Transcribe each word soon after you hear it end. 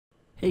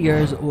Hey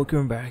guys,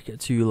 welcome back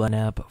to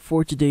Lineup.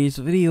 For today's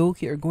video,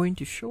 we are going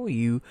to show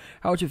you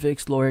how to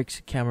fix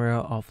Lorex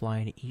camera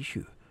offline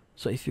issue.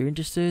 So if you're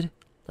interested,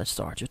 let's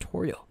start the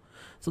tutorial.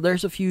 So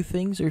there's a few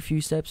things or a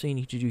few steps that you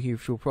need to do here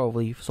to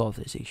probably solve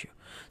this issue.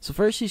 So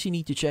first is you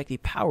need to check the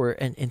power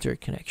and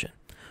internet connection.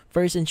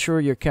 First,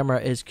 ensure your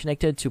camera is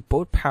connected to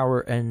both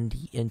power and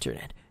the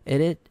internet.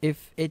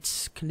 If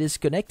it's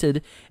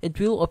disconnected, it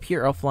will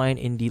appear offline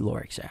in the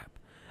Lorex app.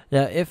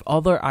 Now, if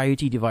other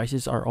IoT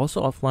devices are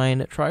also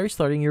offline, try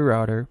restarting your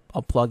router,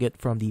 unplug it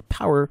from the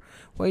power,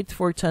 wait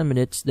for 10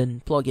 minutes,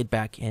 then plug it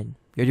back in.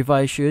 Your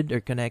device should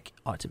reconnect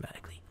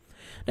automatically.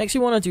 Next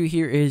you want to do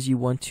here is you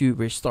want to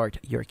restart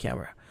your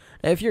camera.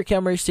 Now, if your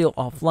camera is still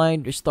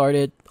offline, restart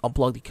it,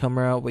 unplug the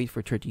camera, wait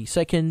for 30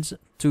 seconds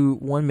to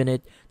 1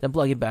 minute, then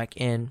plug it back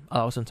in,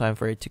 allow some time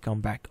for it to come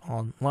back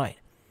online.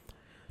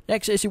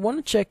 Next is you want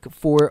to check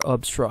for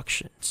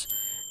obstructions.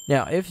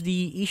 Now, if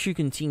the issue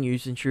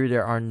continues, ensure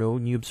there are no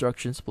new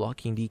obstructions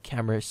blocking the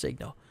camera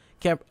signal.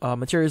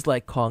 Materials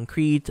like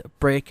concrete,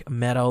 brick,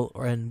 metal,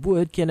 and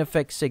wood can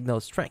affect signal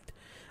strength.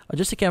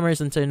 Adjust the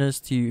camera's antennas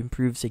to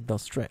improve signal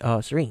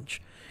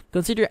range.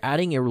 Consider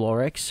adding a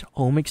Lorex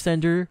home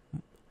extender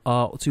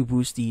to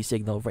boost the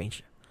signal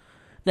range.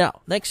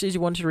 Now, next is you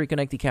want to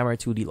reconnect the camera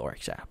to the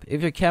Lorex app.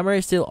 If your camera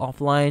is still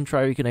offline,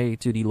 try reconnecting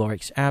to the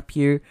Lorex app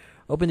here.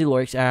 Open the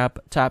Lorex app,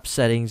 tap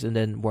settings, and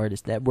then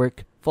wireless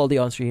network. Follow the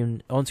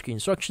on-screen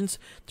instructions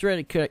to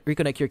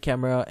reconnect your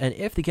camera, and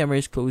if the camera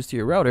is close to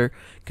your router,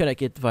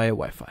 connect it via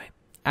Wi-Fi.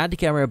 Add the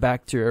camera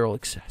back to your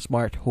Lorex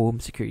Smart Home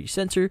Security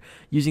Sensor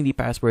using the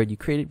password you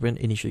created when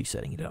initially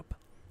setting it up.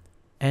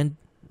 And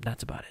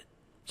that's about it.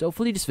 So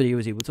hopefully this video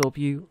was able to help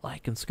you.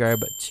 Like and subscribe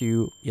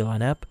to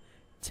Lineup.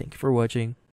 Thank you for watching.